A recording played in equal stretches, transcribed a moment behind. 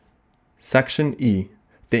Section E.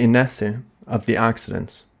 The Inesse of the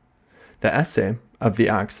accidents. The esse of the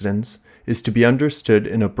accidents is to be understood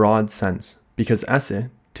in a broad sense, because esse,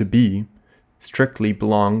 to be, strictly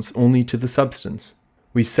belongs only to the substance.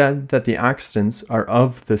 We said that the accidents are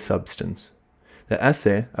of the substance. The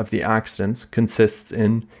esse of the accidents consists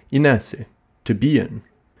in inesse, to be in,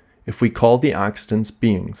 if we call the accidents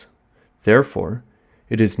beings. Therefore,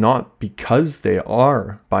 it is not because they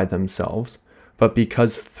are by themselves, but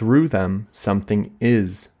because through them something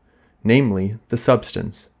is, namely the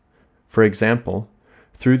substance. For example,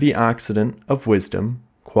 through the accident of wisdom,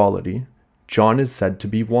 quality, John is said to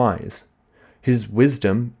be wise. His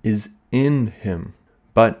wisdom is in him,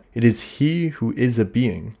 but it is he who is a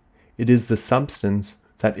being. It is the substance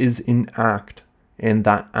that is in act, and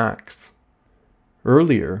that acts.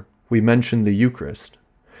 Earlier, we mentioned the Eucharist.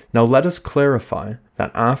 Now let us clarify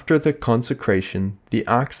that after the consecration, the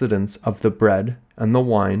accidents of the bread and the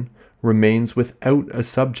wine remains without a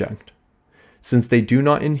subject, since they do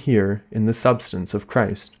not inhere in the substance of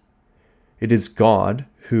Christ. It is God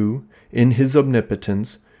who, in his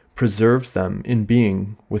omnipotence, preserves them in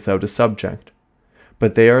being without a subject,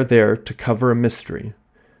 but they are there to cover a mystery.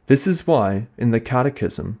 This is why, in the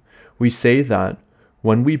Catechism, we say that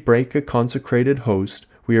when we break a consecrated host,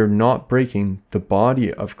 we are not breaking the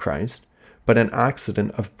body of Christ, but an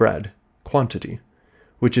accident of bread, quantity,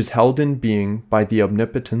 which is held in being by the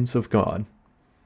omnipotence of God.